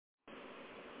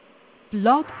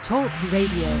Blog Talk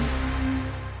Radio.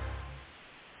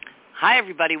 Hi,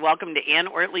 everybody. Welcome to Ann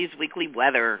Ortelee's Weekly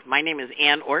Weather. My name is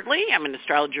Ann Ortelee. I'm an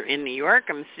astrologer in New York.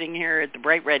 I'm sitting here at the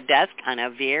bright red desk on a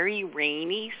very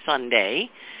rainy Sunday.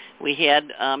 We had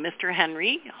Mr.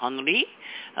 Henry,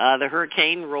 the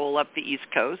hurricane, roll up the East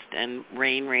Coast and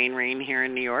rain here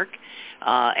in New York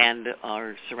and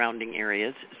our surrounding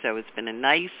areas. So it's been a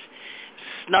nice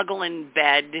snuggle in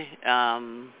bed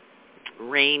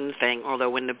rain thing,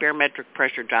 although when the barometric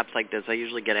pressure drops like this, I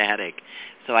usually get a headache.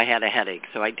 So I had a headache,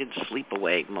 so I did sleep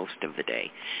away most of the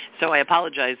day. So I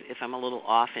apologize if I'm a little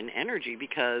off in energy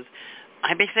because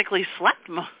I basically slept.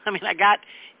 I got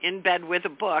in bed with a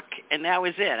book, and that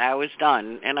was it. I was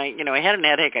done. And I had a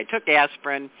headache. I took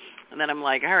aspirin, and then I'm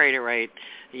like, all right.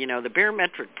 The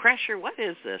barometric pressure, what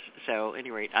is this? So,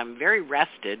 anyway, I'm very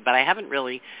rested, but I haven't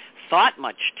really thought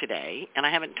much today, and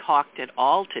I haven't talked at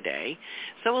all today.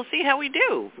 So we'll see how we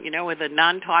do, with a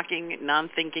non-talking,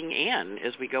 non-thinking Ann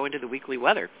as we go into the weekly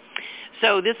weather.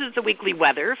 So this is the weekly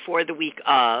weather for the week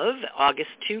of August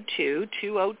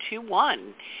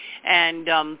 2021. And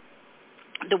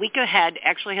the week ahead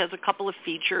actually has a couple of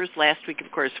features. Last week, of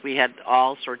course, we had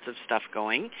all sorts of stuff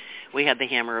going. We had the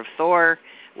Hammer of Thor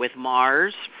with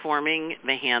Mars forming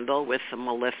the handle with the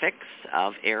malefics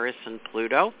of Eris and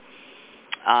Pluto.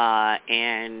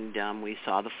 And we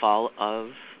saw the fall of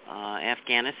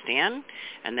Afghanistan,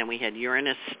 and then we had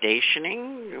Uranus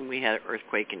stationing, and we had an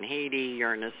earthquake in Haiti.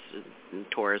 Uranus in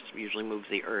Taurus usually moves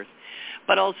the earth.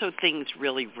 But also things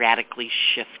really radically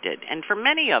shifted. And for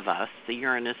many of us, the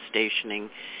Uranus stationing,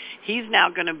 he's now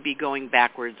going to be going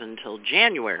backwards until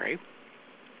January.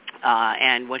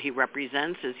 And what he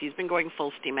represents is he's been going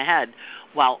full steam ahead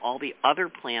while all the other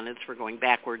planets were going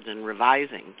backwards and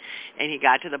revising. And he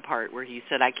got to the part where he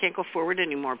said, I can't go forward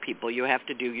anymore, people. You have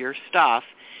to do your stuff,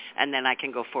 and then I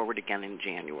can go forward again in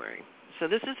January. So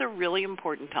this is a really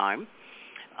important time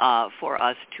for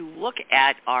us to look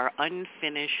at our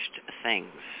unfinished things.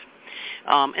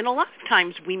 And a lot of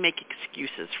times we make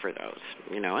excuses for those,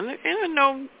 and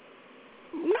no,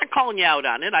 I'm not calling you out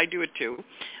on it. I do it too.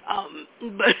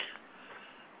 But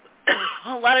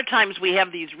a lot of times we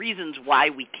have these reasons why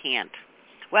we can't.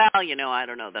 Well, I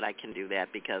don't know that I can do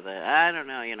that because I don't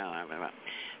know,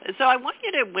 So I want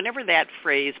you to, whenever that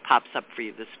phrase pops up for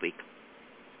you this week,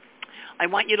 I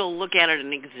want you to look at it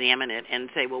and examine it and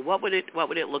say, well, what would it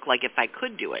look like if I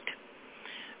could do it?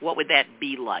 What would that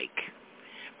be like?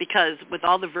 Because with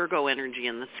all the Virgo energy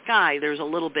in the sky, there's a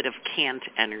little bit of can't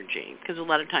energy. Because a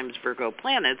lot of times Virgo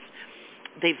planets,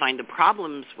 they find the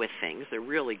problems with things. They're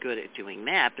really good at doing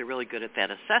that. They're really good at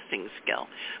that assessing skill.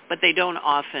 But they don't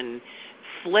often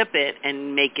flip it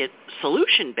and make it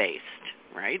solution-based,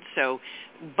 right? So,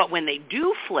 but when they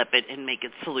do flip it and make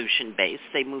it solution-based,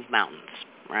 they move mountains,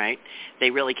 right?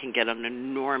 They really can get an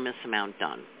enormous amount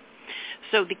done.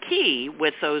 So the key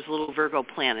with those little Virgo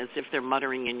planets, if they're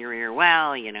muttering in your ear,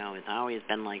 well, it's always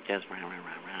been like this,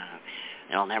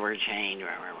 it'll never change,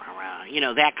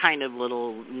 that kind of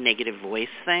little negative voice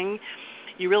thing,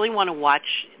 you really want to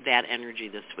watch that energy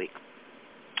this week.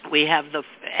 We have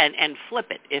and flip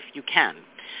it if you can.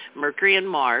 Mercury and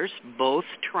Mars both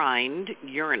trined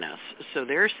Uranus. So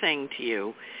they're saying to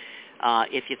you,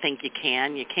 if you think you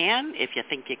can, you can. If you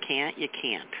think you can't, you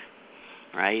can't.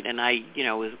 Right, and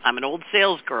I'm an old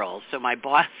sales girl, so my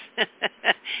boss,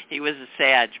 he was a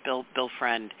Sag, Bill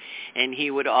Friend, and he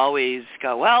would always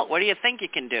go, well, what do you think you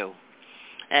can do?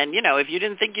 And, if you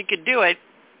didn't think you could do it,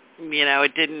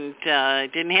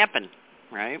 it didn't happen,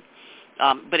 right?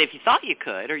 But if you thought you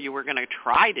could, or you were going to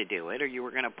try to do it, or you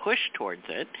were going to push towards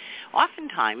it,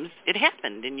 oftentimes it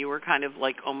happened, and you were kind of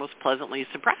like almost pleasantly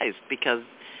surprised because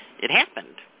it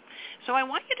happened. So I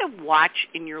want you to watch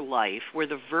in your life where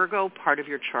the Virgo part of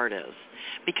your chart is,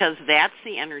 because that's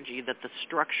the energy that the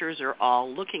structures are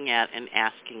all looking at and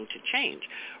asking to change.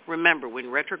 Remember,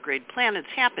 when retrograde planets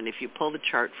happen, if you pull the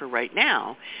chart for right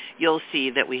now, you'll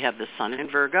see that we have the Sun in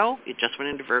Virgo. It just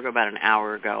went into Virgo about an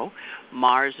hour ago.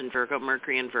 Mars in Virgo,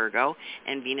 Mercury in Virgo,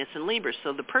 and Venus in Libra.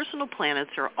 So the personal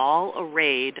planets are all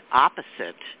arrayed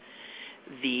opposite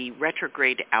the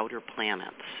retrograde outer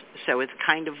planets. So it's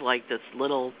kind of like this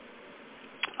little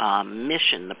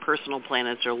mission. The personal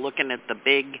planets are looking at the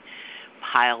big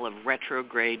pile of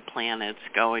retrograde planets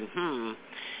going,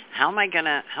 how am I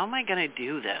gonna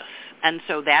do this? And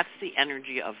so that's the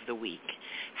energy of the week.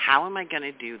 How am I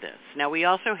gonna do this? Now we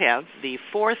also have the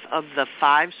fourth of the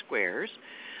 5 squares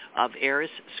of Eris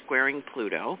squaring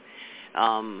Pluto.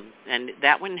 And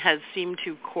that one has seemed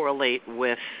to correlate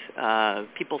with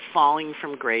people falling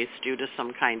from grace due to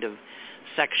some kind of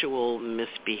sexual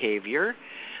misbehavior.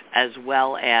 as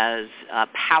well as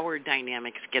power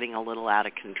dynamics getting a little out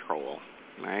of control,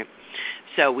 right?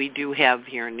 So we do have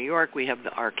here in New York, we have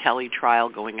the R. Kelly trial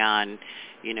going on,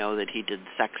 that he did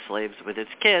sex slaves with his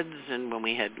kids, and when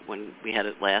we had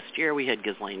it last year, we had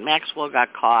Ghislaine Maxwell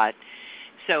got caught.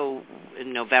 So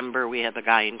in November, we had the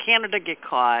guy in Canada get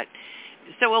caught.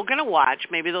 So we're going to watch.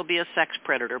 Maybe there'll be a sex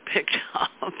predator picked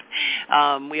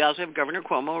up. We also have Governor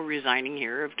Cuomo resigning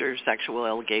here after sexual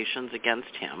allegations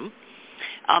against him.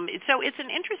 So it's an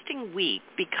interesting week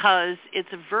because it's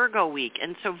a Virgo week.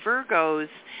 And so Virgos,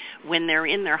 when they're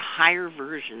in their higher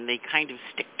version, they kind of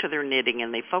stick to their knitting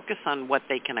and they focus on what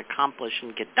they can accomplish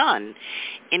and get done.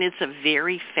 And it's a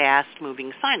very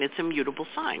fast-moving sign. It's a mutable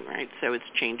sign, right? So it's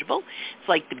changeable. It's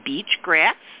like the beach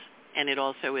grass, and it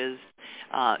also is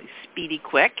speedy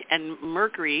quick. And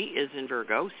Mercury is in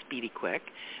Virgo, speedy quick.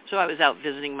 So I was out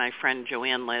visiting my friend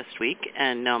Joanne last week,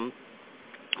 and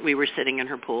we were sitting in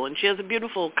her pool, and she has a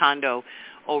beautiful condo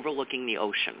overlooking the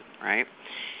ocean, right?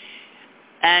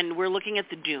 And we're looking at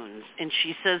the dunes, and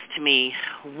she says to me,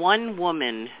 one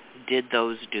woman did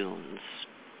those dunes.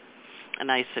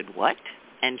 And I said, what?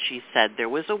 And she said, there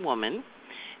was a woman,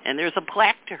 and there's a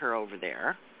plaque to her over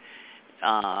there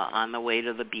on the way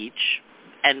to the beach,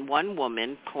 and one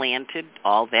woman planted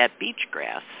all that beach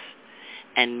grass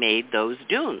and made those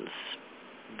dunes.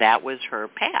 That was her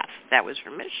path. That was her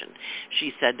mission.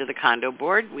 She said to the condo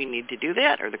board, we need to do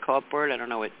that, or the co-op board. I don't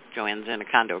know what Joanne's in, a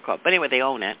condo co-op. But anyway, they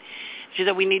own it. She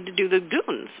said, we need to do the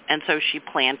dunes. And so she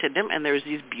planted them, and there's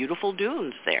these beautiful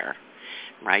dunes there,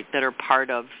 right, that are part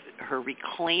of her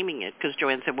reclaiming it. Because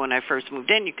Joanne said, when I first moved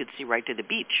in, you could see right to the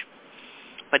beach.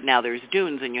 But now there's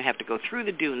dunes, and you have to go through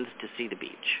the dunes to see the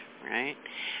beach, right?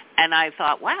 And I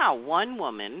thought, wow, one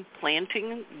woman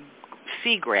planting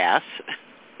seagrass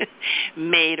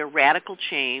made a radical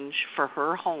change for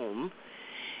her home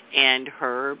and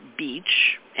her beach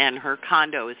and her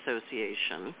condo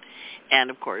association,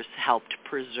 and of course helped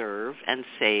preserve and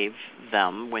save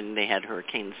them when they had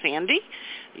Hurricane Sandy.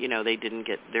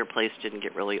 Their place didn't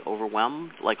get really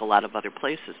overwhelmed like a lot of other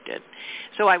places did.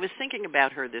 So I was thinking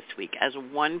about her this week as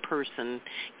one person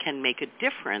can make a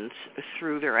difference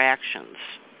through their actions.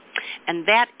 And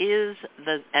that is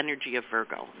the energy of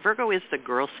Virgo. Virgo is the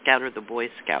Girl Scout or the Boy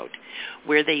Scout,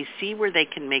 where they see where they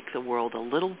can make the world a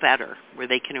little better, where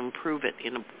they can improve it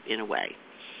in a way.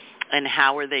 And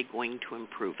how are they going to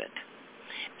improve it?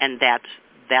 And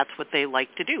that's what they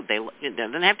like to do. It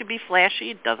doesn't have to be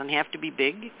flashy. It doesn't have to be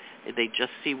big. They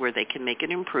just see where they can make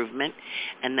an improvement.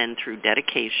 And then through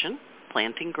dedication,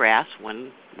 planting grass,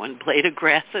 one blade of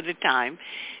grass at a time,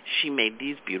 she made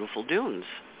these beautiful dunes,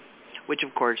 which,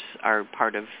 of course, are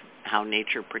part of how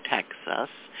nature protects us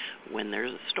when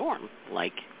there's a storm,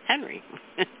 like Henry.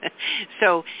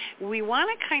 So we want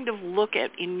to kind of look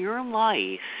at, in your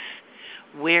life,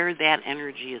 where that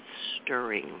energy is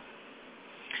stirring.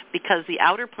 Because the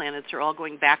outer planets are all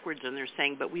going backwards, and they're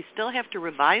saying, but we still have to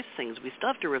revise things. We still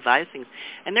have to revise things.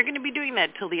 And they're going to be doing that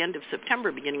till the end of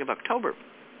September, beginning of October.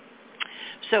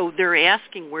 So they're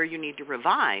asking where you need to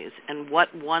revise and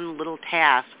what one little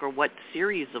task or what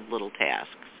series of little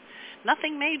tasks.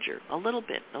 Nothing major, a little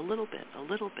bit, a little bit, a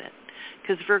little bit.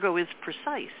 Because Virgo is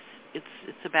precise.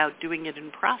 It's about doing it in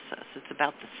process. It's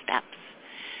about the steps.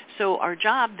 So our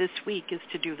job this week is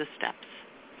to do the steps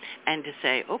and to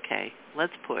say, okay,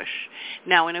 let's push.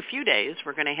 Now, in a few days,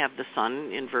 we're going to have the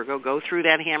sun in Virgo go through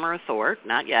that hammer of Thor.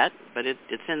 Not yet, but it's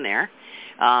in there.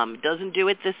 Doesn't do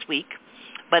it this week.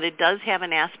 But it does have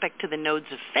an aspect to the nodes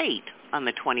of fate on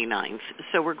the 29th.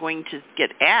 So we're going to get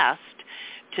asked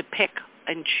to pick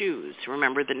and choose.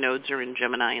 Remember, the nodes are in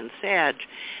Gemini and Sag.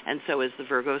 And so as the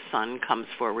Virgo sun comes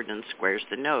forward and squares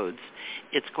the nodes,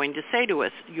 it's going to say to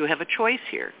us, you have a choice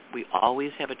here. We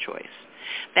always have a choice.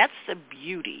 That's the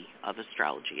beauty of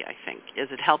astrology, I think, is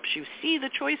it helps you see the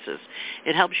choices.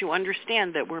 It helps you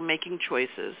understand that we're making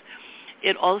choices.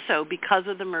 It also, because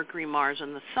of the Mercury, Mars,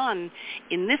 and the Sun,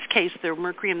 in this case, the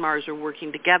Mercury and Mars are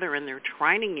working together, and they're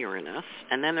trining Uranus,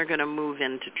 and then they're going to move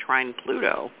into trine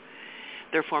Pluto.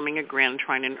 They're forming a grand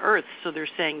trine in Earth. So they're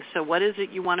saying, so what is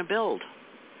it you want to build?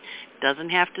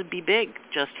 Doesn't have to be big,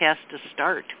 just has to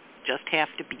start. Just have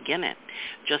to begin it.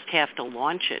 Just have to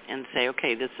launch it and say,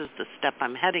 okay, this is the step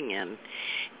I'm heading in.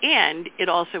 And it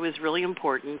also is really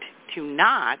important to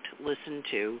not listen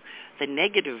to the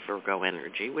negative Virgo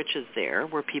energy, which is there,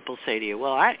 where people say to you,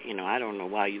 well, I don't know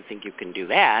why you think you can do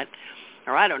that,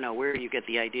 or I don't know where you get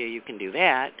the idea you can do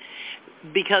that,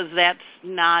 because that's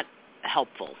not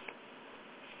helpful.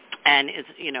 And it's,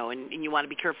 and you want to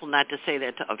be careful not to say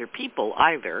that to other people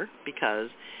either, because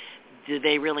do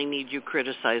they really need you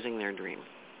criticizing their dream?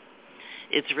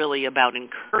 It's really about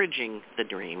encouraging the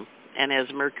dream And as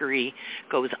Mercury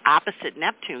goes opposite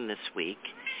Neptune this week,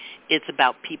 it's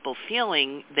about people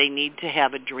feeling they need to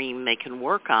have a dream they can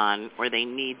work on, or they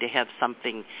need to have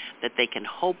something that they can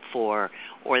hope for,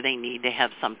 or they need to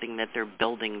have something that they're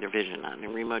building their vision on.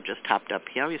 And Remo just hopped up.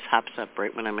 He always hops up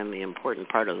right when I'm in the important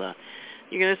part of the...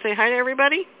 You going to say hi to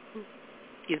everybody?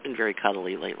 He's been very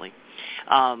cuddly lately.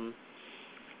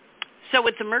 So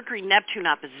with the Mercury-Neptune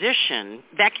opposition,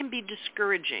 that can be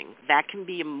discouraging. That can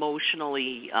be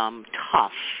emotionally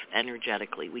tough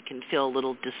energetically. We can feel a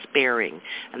little despairing.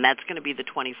 And that's going to be the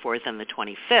 24th and the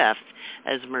 25th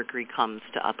as Mercury comes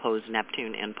to oppose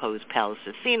Neptune and oppose Pallas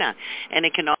Athena. And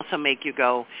it can also make you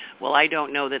go, well, I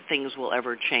don't know that things will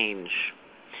ever change.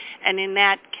 And in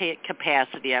that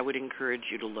capacity, I would encourage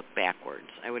you to look backwards.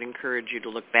 I would encourage you to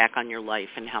look back on your life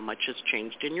and how much has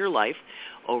changed in your life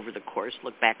over the course.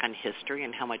 Look back on history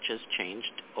and how much has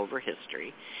changed over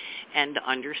history. And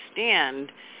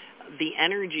understand the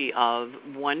energy of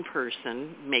one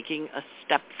person making a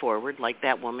step forward, like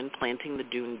that woman planting the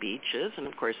dune beaches. And,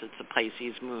 of course, it's a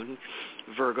Pisces moon,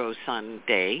 Virgo Sun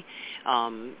day.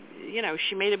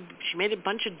 She made a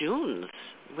bunch of dunes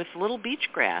with little beach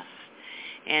grass.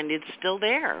 And it's still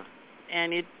there,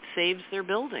 and it saves their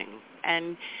building.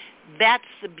 And that's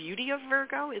the beauty of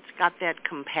Virgo. It's got that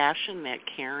compassion, that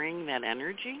caring, that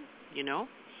energy,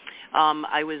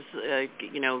 I was,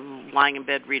 lying in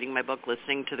bed reading my book,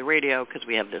 listening to the radio, because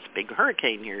we have this big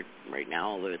hurricane here right now,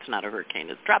 although it's not a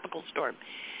hurricane, it's a tropical storm.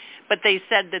 But they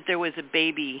said that there was a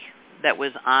baby that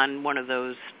was on one of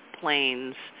those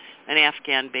planes, an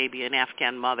Afghan baby, an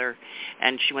Afghan mother,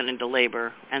 and she went into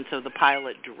labor. And so the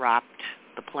pilot dropped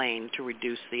the plane to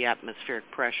reduce the atmospheric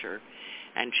pressure,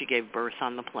 and she gave birth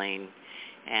on the plane,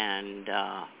 and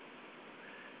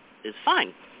is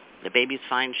fine. The baby's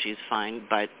fine, she's fine,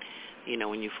 but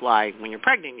when you fly, when you're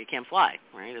pregnant, you can't fly,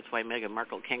 right? That's why Meghan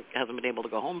Markle hasn't been able to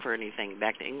go home for anything,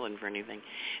 back to England for anything.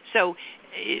 So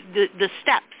the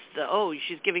steps,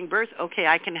 she's giving birth, okay,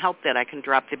 I can help that. I can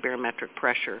drop the barometric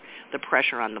pressure, the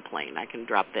pressure on the plane. I can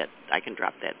drop that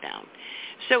down.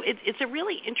 So it's a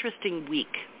really interesting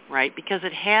week, right? Because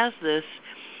it has this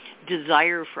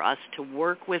desire for us to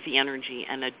work with the energy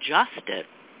and adjust it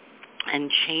and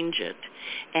change it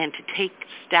and to take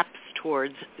steps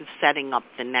towards setting up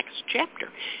the next chapter.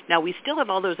 Now, we still have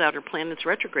all those outer planets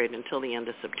retrograde until the end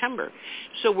of September.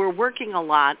 So we're working a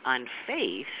lot on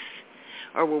faith,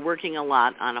 or we're working a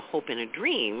lot on a hope and a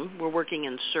dream. We're working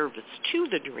in service to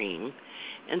the dream.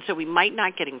 And so we might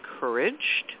not get encouraged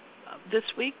this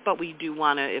week, but we do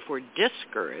want to, if we're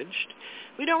discouraged,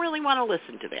 we don't really want to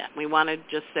listen to that. We want to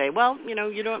just say, well,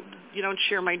 you don't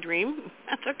share my dream.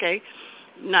 That's okay.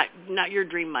 Not your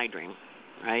dream, my dream,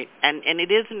 right? And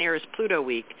it is an Eris Pluto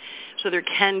week, so there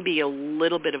can be a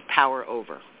little bit of power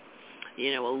over.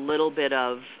 A little bit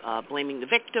of blaming the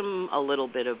victim, a little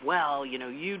bit of, well,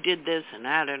 you did this and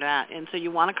that. And so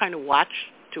you want to kind of watch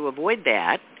to avoid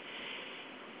that.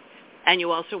 And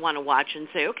you also want to watch and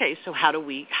say, okay, so how do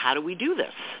we do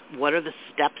this? What are the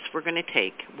steps we're going to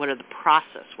take? What are the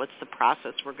process? What's the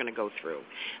process we're going to go through?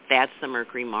 That's the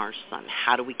Mercury, Mars, Sun.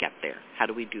 How do we get there? How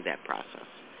do we do that process?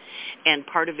 And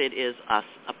part of it is us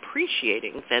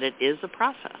appreciating that it is a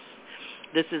process.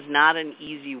 This is not an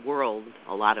easy world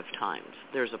a lot of times.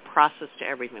 There's a process to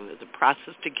everything. There's a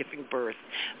process to giving birth.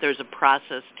 There's a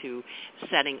process to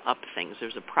setting up things.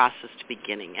 There's a process to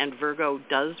beginning. And Virgo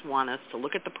does want us to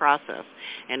look at the process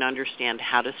and understand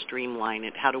how to streamline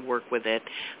it, how to work with it,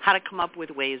 how to come up with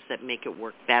ways that make it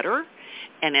work better.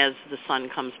 And as the sun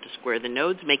comes to square the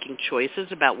nodes, making choices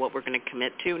about what we're going to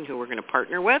commit to and who we're going to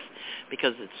partner with,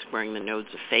 because it's squaring the nodes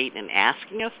of fate and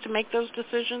asking us to make those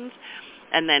decisions.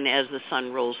 And then as the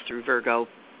sun rolls through Virgo,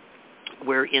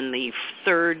 we're in the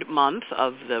third month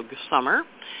of the summer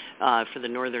for the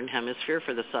northern hemisphere.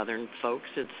 For the southern folks,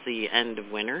 it's the end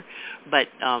of winter. But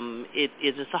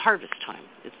it's a harvest time.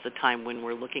 It's the time when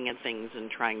we're looking at things and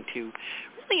trying to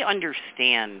really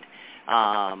understand,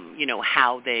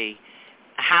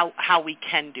 how we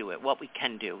can do it, what we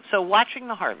can do. So watching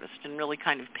the harvest and really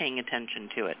kind of paying attention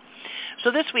to it.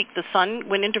 So this week the sun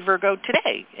went into Virgo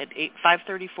today at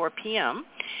 5:34 p.m.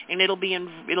 and it'll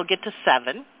get to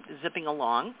 7, zipping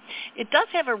along. It does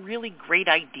have a really great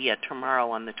idea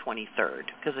tomorrow on the 23rd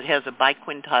because it has a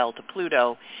biquintile to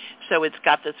Pluto. So it's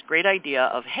got this great idea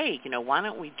of, hey, why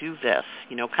don't we do this?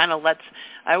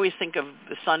 I always think of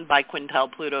the sun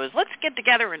biquintile Pluto as let's get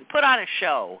together and put on a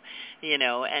show,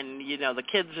 and the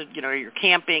kids, you're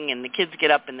camping and the kids get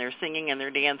up and they're singing and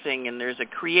they're dancing and there's a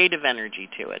creative energy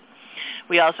to it.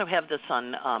 We also have the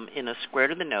sun in a square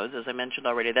to the nodes, as I mentioned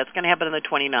already. That's going to happen on the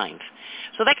 29th.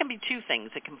 So that can be two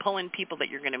things. It can pull in people that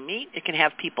you're going to meet. It can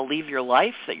have people leave your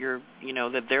life that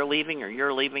that they're leaving or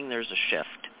you're leaving. There's a shift.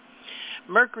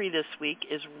 Mercury this week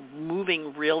is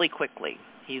moving really quickly.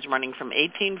 He's running from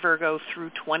 18 Virgo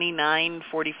through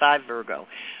 29:45 Virgo,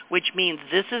 which means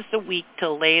this is the week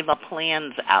to lay the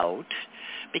plans out,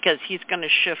 because he's going to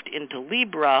shift into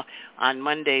Libra on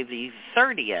Monday the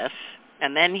 30th,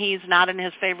 and then he's not in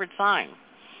his favorite sign.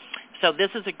 So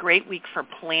this is a great week for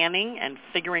planning and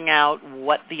figuring out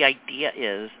what the idea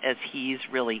is as he's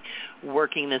really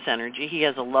working this energy. He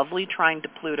has a lovely trine to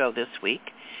Pluto this week,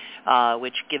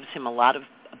 which gives him a lot of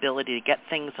ability to get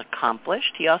things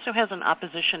accomplished. He also has an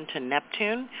opposition to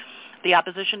Neptune. The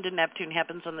opposition to Neptune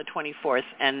happens on the 24th,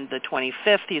 and the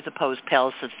 25th he's opposed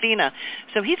Pallas Athena.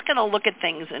 So he's going to look at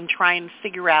things and try and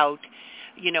figure out,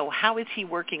 how is he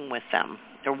working with them?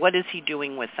 Or what is he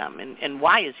doing with them, and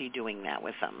why is he doing that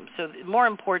with them? So more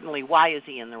importantly, why is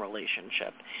he in the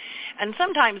relationship? And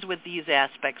sometimes with these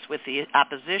aspects, with the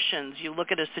oppositions, you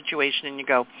look at a situation and you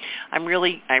go, I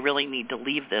really need to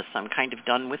leave this. I'm kind of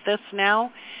done with this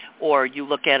now. Or you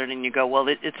look at it and you go, well,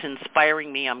 it's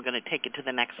inspiring me. I'm going to take it to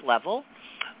the next level.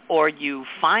 Or you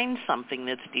find something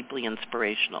that's deeply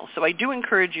inspirational. So I do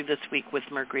encourage you this week with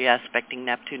Mercury aspecting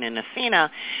Neptune and Athena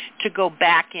to go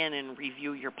back in and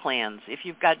review your plans. If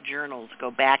you've got journals, go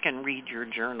back and read your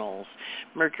journals.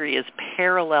 Mercury is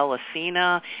parallel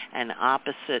Athena and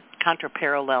opposite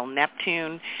contra-parallel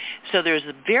Neptune. So there's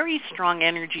a very strong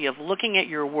energy of looking at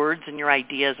your words and your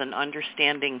ideas and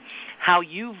understanding how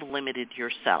you've limited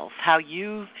yourself, how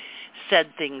you've said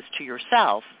things to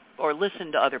yourself, or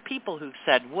listen to other people who've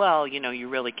said, well, you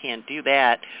really can't do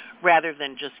that, rather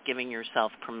than just giving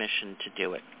yourself permission to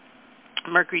do it.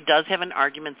 Mercury does have an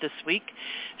argument this week.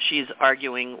 She's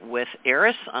arguing with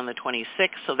Eris on the 26th,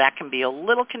 so that can be a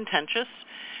little contentious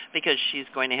because she's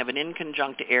going to have an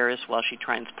inconjunct to Eris while she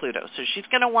trines Pluto. So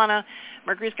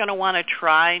Mercury's going to want to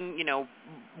try and,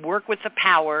 work with the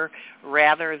power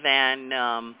rather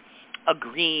than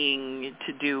agreeing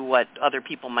to do what other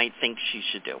people might think she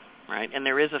should do. Right? And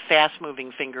there is a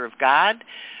fast-moving finger of God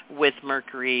with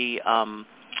Mercury talking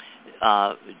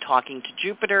to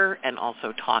Jupiter and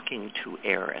also talking to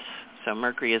Eris. So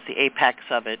Mercury is the apex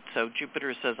of it. So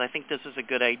Jupiter says, I think this is a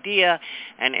good idea.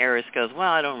 And Eris goes,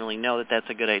 well, I don't really know that that's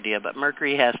a good idea. But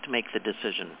Mercury has to make the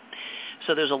decision.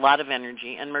 So there's a lot of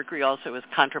energy. And Mercury also is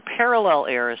contra-parallel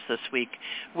Eris this week,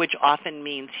 which often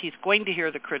means he's going to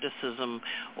hear the criticism,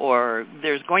 or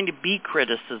there's going to be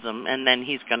criticism, and then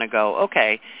he's going to go,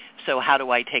 okay, so how do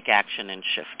I take action and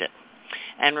shift it?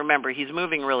 And remember, he's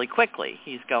moving really quickly.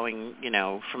 He's going,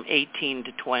 from 18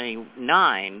 to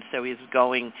 29, so he's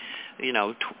going,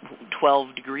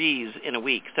 12 degrees in a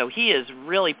week. So he is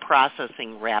really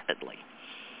processing rapidly.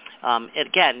 It,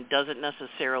 again, doesn't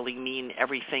necessarily mean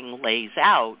everything lays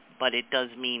out, but it does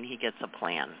mean he gets a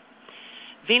plan.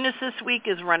 Venus this week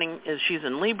she's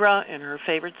in Libra in her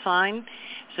favorite sign,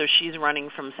 so she's running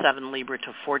from 7 Libra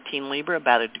to 14 Libra,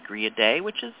 about a degree a day,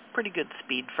 which is pretty good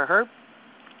speed for her.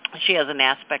 She has an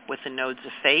aspect with the nodes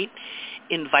of fate,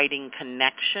 inviting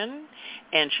connection,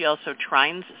 and she also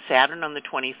trines Saturn on the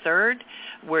 23rd,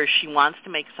 where she wants to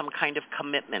make some kind of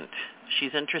commitment.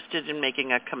 She's interested in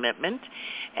making a commitment,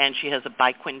 and she has a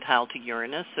biquintile to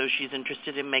Uranus, so she's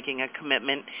interested in making a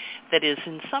commitment that is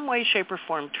in some way, shape, or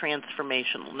form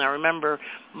transformational. Now remember,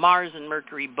 Mars and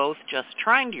Mercury both just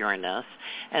trined Uranus,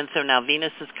 and so now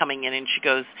Venus is coming in, and she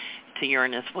goes to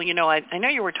Uranus, well, I know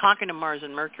you were talking to Mars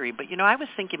and Mercury, but, I was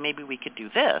thinking maybe we could do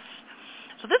this.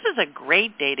 So this is a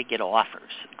great day to get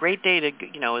offers. Great day to,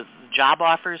 job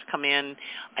offers come in,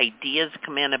 ideas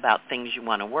come in about things you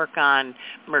want to work on.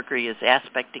 Mercury is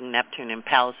aspecting Neptune and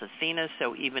Pallas Athena,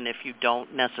 so even if you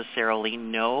don't necessarily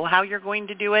know how you're going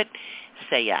to do it,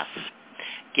 say yes.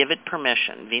 Give it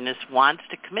permission. Venus wants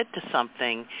to commit to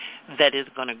something that is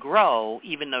going to grow,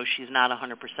 even though she's not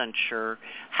 100% sure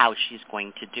how she's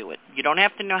going to do it. You don't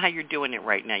have to know how you're doing it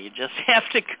right now. You just have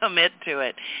to commit to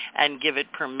it and give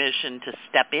it permission to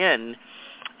step in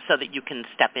so that you can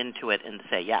step into it and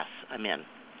say, yes, I'm in.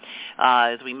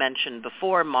 As we mentioned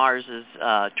before, Mars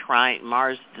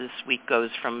this week goes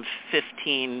from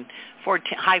 14,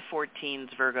 high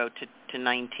 14s Virgo to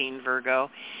 19 Virgo,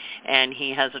 and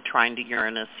he has a trine to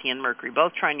Uranus. He and Mercury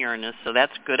both trine Uranus, so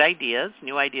that's good ideas,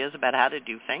 new ideas about how to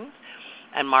do things.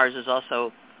 And Mars is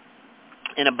also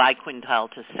in a biquintile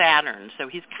to Saturn, so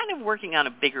he's kind of working on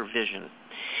a bigger vision.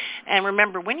 And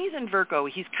remember, when he's in Virgo,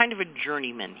 he's kind of a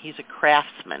journeyman. He's a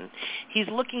craftsman. He's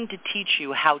looking to teach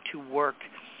you how to work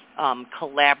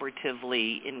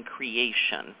collaboratively in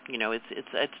creation. You know, it's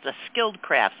a skilled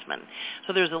craftsman.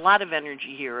 So there's a lot of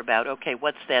energy here about, okay,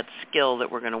 what's that skill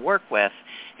that we're going to work with,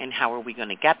 and how are we going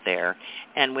to get there?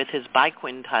 And with his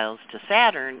biquintiles to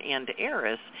Saturn and to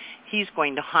Eris, he's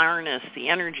going to harness the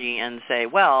energy and say,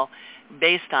 well,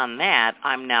 based on that,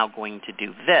 I'm now going to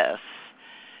do this.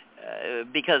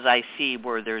 Because I see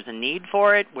where there's a need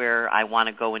for it, where I want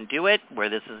to go and do it, where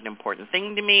this is an important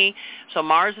thing to me. So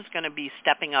Mars is going to be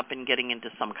stepping up and getting into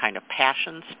some kind of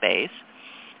passion space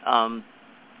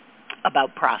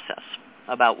about process,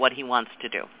 about what he wants to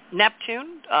do.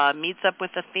 Neptune meets up with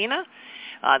Athena.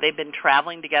 They've been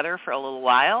traveling together for a little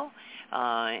while.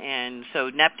 And so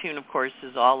Neptune, of course,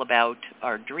 is all about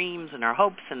our dreams and our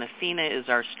hopes, and Athena is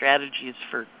our strategies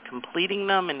for completing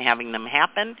them and having them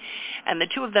happen. And the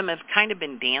two of them have kind of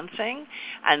been dancing,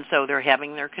 and so they're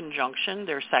having their conjunction,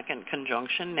 their second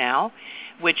conjunction now,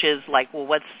 which is like, well,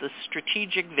 what's the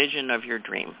strategic vision of your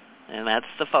dream? And that's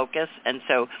the focus. And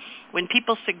so when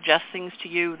people suggest things to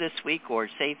you this week or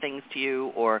say things to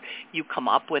you, or you come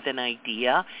up with an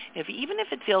idea, even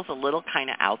if it feels a little kind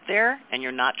of out there and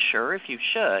you're not sure if you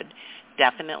should,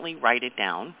 definitely write it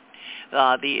down.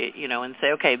 And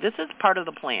say, okay, this is part of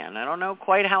the plan. I don't know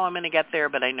quite how I'm going to get there,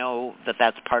 but I know that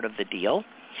that's part of the deal.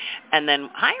 And then,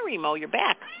 hi, Remo, you're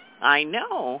back. I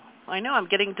know. I'm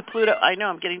getting to Pluto.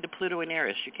 I'm getting to Pluto and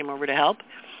Eris. You came over to help?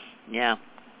 Yeah.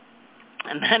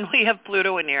 And then we have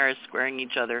Pluto and Eris squaring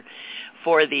each other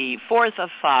for the 4th of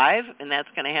 5, and that's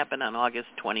going to happen on August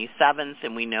 27th,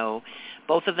 and we know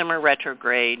both of them are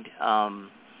retrograde,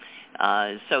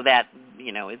 so that,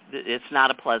 it's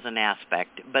not a pleasant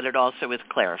aspect, but it also is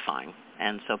clarifying.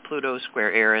 And so Pluto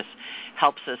square Eris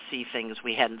helps us see things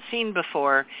we hadn't seen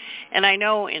before. And I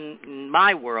know in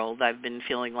my world, I've been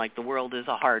feeling like the world is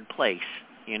a hard place,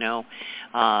 and,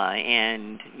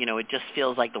 it just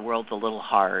feels like the world's a little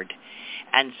hard.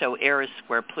 And so Eris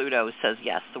square Pluto says,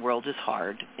 yes, the world is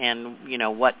hard, and,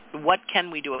 what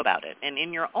can we do about it? And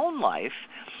in your own life,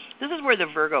 this is where the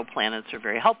Virgo planets are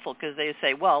very helpful, because they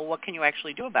say, well, what can you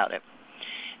actually do about it?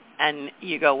 And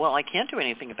you go, well, I can't do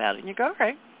anything about it. And you go,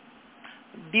 okay,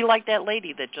 be like that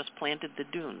lady that just planted the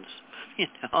dunes.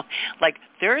 Like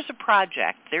there's a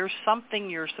project, there's something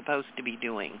you're supposed to be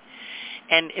doing.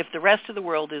 And if the rest of the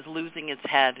world is losing its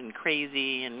head and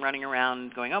crazy and running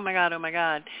around going, oh, my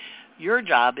God, your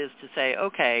job is to say,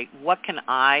 okay, what can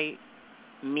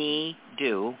me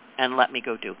do, and let me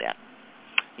go do that.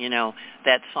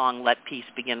 That song, Let Peace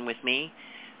Begin With Me,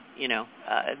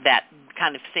 that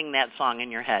kind of sing that song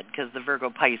in your head, because the Virgo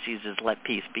Pisces is let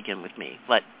peace begin with me.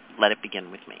 Let it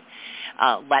begin with me.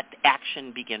 Let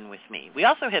action begin with me. We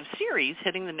also have Ceres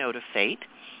hitting the node of fate.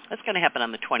 That's going to happen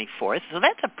on the 24th. So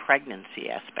that's a pregnancy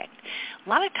aspect. A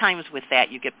lot of times with that,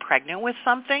 you get pregnant with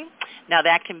something. Now,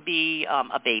 that can be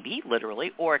a baby,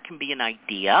 literally, or it can be an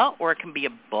idea, or it can be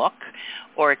a book,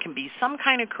 or it can be some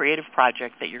kind of creative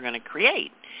project that you're going to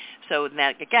create. So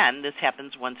that, again, this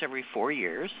happens once every 4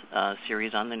 years,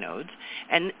 Ceres on the nodes.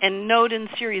 And Node and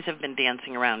Ceres have been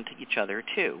dancing around to each other,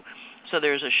 too. So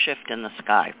there's a shift in the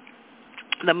sky.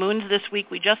 The moons this week,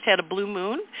 we just had a blue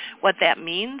moon. What that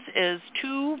means is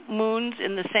 2 moons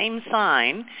in the same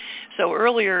sign. So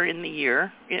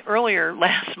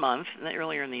last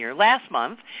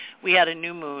month, we had a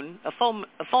new moon, a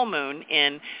full moon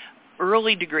in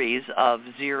early degrees of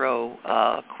 0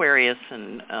 Aquarius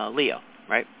and Leo,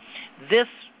 right? This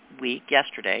week,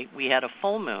 yesterday, we had a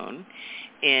full moon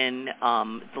in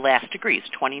the last degrees,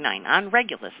 29, on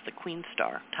Regulus, the Queen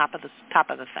Star, top of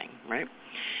the thing, right?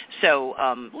 So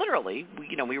literally,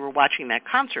 we were watching that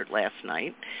concert last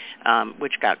night,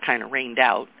 which got kind of rained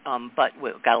out, but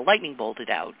got lightning bolted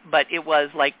out. But it was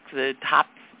like the top,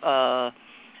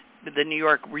 the New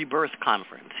York Rebirth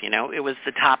Conference. It was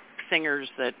the top singers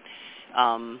that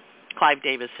Clive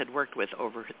Davis had worked with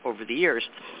over the years.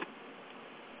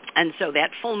 And so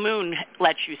that full moon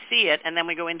lets you see it, and then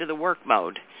we go into the work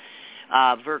mode.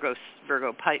 Virgo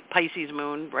Pisces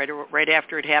moon right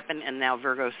after it happened, and now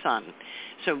Virgo Sun.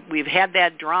 So we've had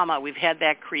that drama, we've had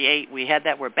that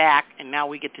we're back, and now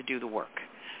we get to do the work,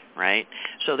 right?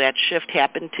 So that shift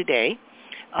happened today,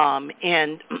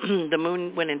 and the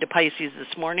moon went into Pisces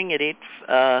this morning at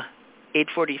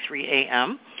 8:43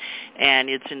 a.m., and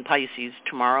it's in Pisces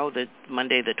tomorrow,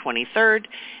 Monday the 23rd,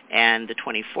 and the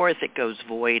 24th it goes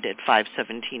void at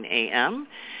 5:17 a.m.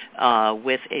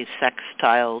 With a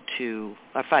sextile to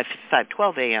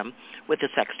 5:12 a.m. with a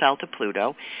sextile to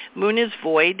Pluto. Moon is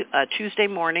void Tuesday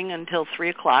morning until 3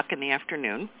 o'clock in the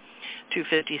afternoon,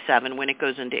 2:57 when it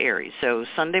goes into Aries. So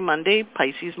Sunday, Monday,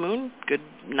 Pisces moon, good,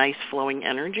 nice flowing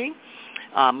energy.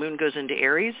 Moon goes into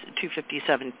Aries at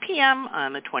 2:57 p.m.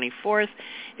 on the 24th,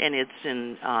 and it's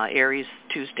in Aries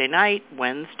Tuesday night.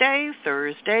 Wednesday,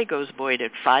 Thursday goes void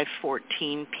at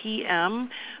 5:14 p.m.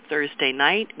 Thursday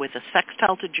night with a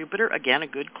sextile to Jupiter. Again, a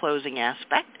good closing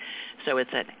aspect. So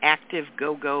it's an active,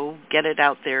 go, get it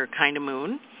out there kind of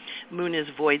moon. Moon is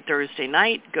void Thursday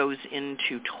night, goes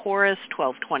into Taurus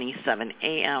 12:27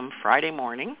 a.m. Friday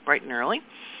morning, bright and early.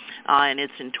 And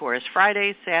it's in Taurus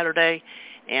Friday, Saturday,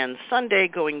 and Sunday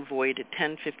going void at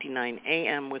 10:59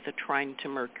 a.m. with a trine to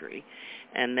Mercury.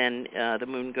 And then the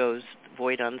moon goes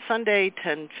void on Sunday,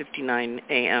 10:59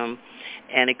 a.m.,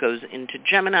 and it goes into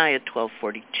Gemini at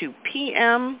 12:42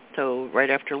 p.m., so right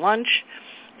after lunch.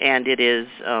 And it is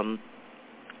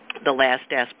the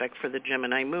last aspect for the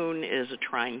Gemini moon is a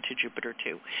trine to Jupiter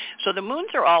too. So the moons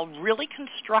are all really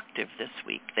constructive this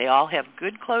week. They all have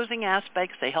good closing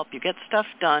aspects. They help you get stuff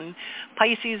done.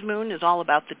 Pisces moon is all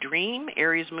about the dream.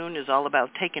 Aries moon is all about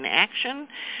taking action.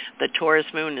 The Taurus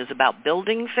moon is about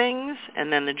building things.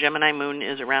 And then the Gemini moon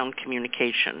is around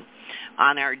communication.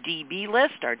 On our DB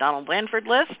list, our Donald Blanford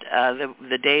list,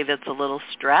 the day that's a little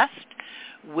stressed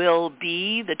will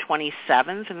be the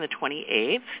 27th and the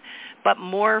 28th, but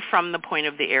more from the point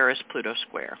of the Eris-Pluto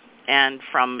square and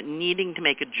from needing to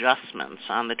make adjustments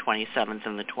on the 27th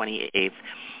and the 28th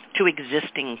to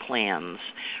existing plans.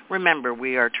 Remember,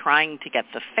 we are trying to get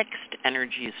the fixed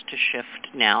energies to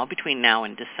shift now, between now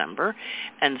and December,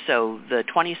 and so the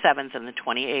 27th and the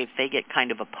 28th, they get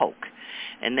kind of a poke,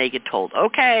 and they get told,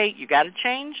 okay, you got to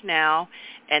change now,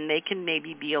 and they can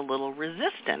maybe be a little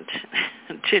resistant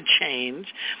to change,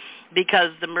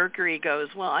 because the Mercury goes,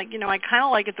 well, I kind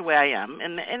of like it the way I am,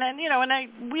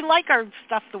 we like our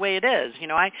stuff the way it is.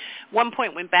 I one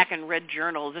point went back and read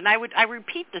journals, and I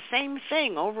repeat the same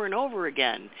thing over and over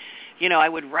again. I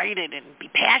would write it and be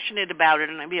passionate about it,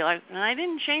 and I'd be like, I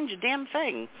didn't change a damn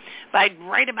thing, but I'd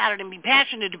write about it and be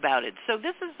passionate about it. So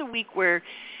this is the week where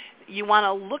you want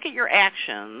to look at your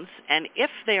actions, and if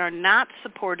they are not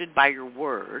supported by your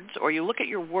words, or you look at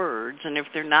your words, and if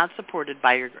they're not supported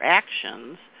by your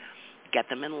actions, get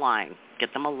them in line,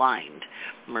 get them aligned.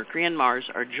 Mercury and Mars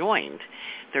are joined.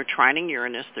 They're trining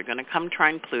Uranus. They're going to come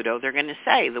trine Pluto. They're going to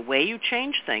say the way you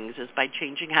change things is by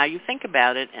changing how you think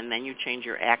about it, and then you change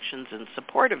your actions in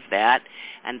support of that,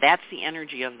 and that's the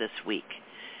energy of this week.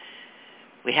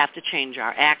 We have to change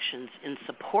our actions in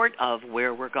support of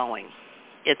where we're going.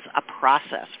 It's a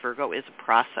process. Virgo is a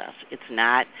process. It's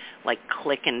not like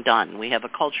click and done. We have a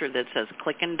culture that says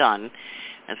click and done.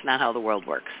 That's not how the world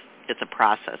works. It's a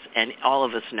process, and all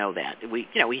of us know that. We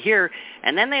hear,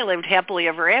 and then they lived happily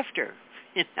ever after,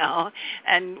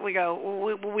 and we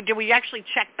go, did we actually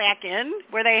check back in?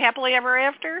 Were they happily ever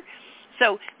after?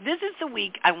 So this is the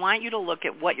week I want you to look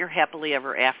at what your happily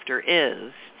ever after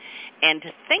is, and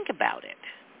to think about it,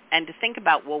 and to think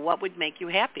about, well, what would make you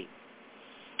happy?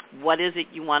 What is it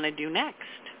you want to do next?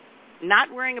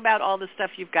 Not worrying about all the stuff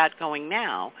you've got going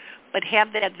now, but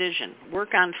have that vision.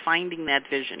 Work on finding that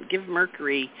vision. Give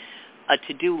Mercury a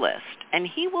to-do list, and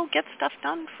he will get stuff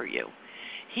done for you.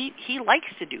 He likes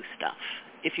to do stuff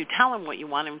if you tell him what you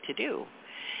want him to do.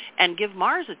 And give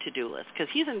Mars a to-do list,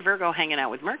 because he's in Virgo hanging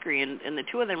out with Mercury, and the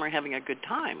two of them are having a good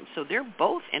time. So they're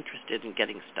both interested in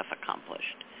getting stuff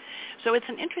accomplished. So it's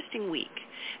an interesting week.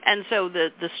 And so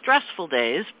the stressful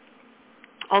days,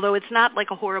 although it's not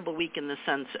like a horrible week in the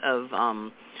sense of,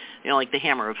 like the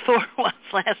Hammer of Thor was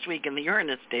last week in the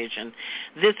Uranus station,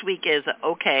 this week is,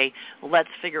 okay, let's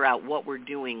figure out what we're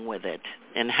doing with it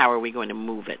and how are we going to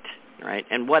move it, right,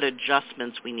 and what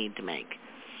adjustments we need to make.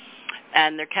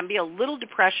 And there can be a little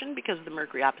depression because of the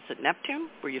Mercury opposite Neptune,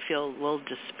 where you feel a little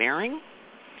despairing,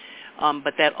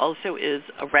 but that also is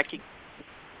a recognition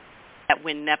that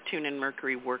when Neptune and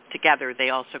Mercury work together, they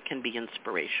also can be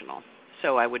inspirational.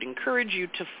 So I would encourage you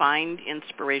to find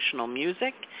inspirational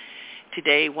music.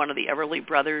 Today, one of the Everly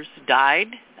brothers died,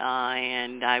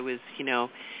 and I was,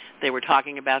 they were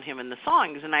talking about him in the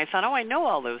songs, and I thought, I know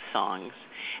all those songs.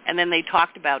 And then they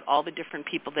talked about all the different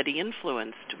people that he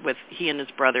and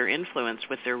his brother influenced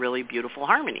with their really beautiful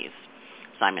harmonies.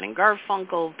 Simon and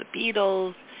Garfunkel, the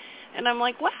Beatles, and I'm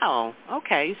like, wow,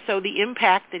 okay, so the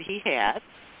impact that he had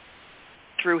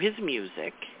through his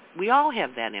music, we all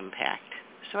have that impact.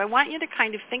 So I want you to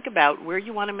kind of think about where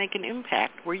you want to make an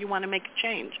impact, where you want to make a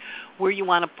change, where you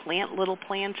want to plant little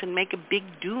plants and make a big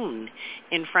dune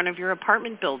in front of your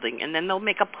apartment building, and then they'll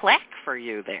make a plaque for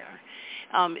you there.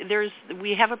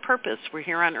 We have a purpose. We're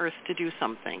here on Earth to do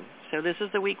something. So this is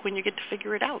the week when you get to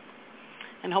figure it out.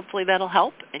 And hopefully that'll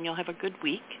help, and you'll have a good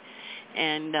week.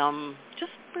 And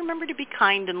just remember to be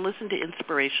kind and listen to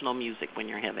inspirational music when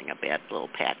you're having a bad little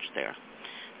patch there.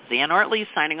 Leanne Ortelee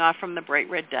signing off from the Bright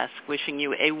Red Desk, wishing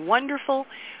you a wonderful,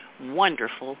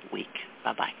 wonderful week.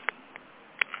 Bye-bye.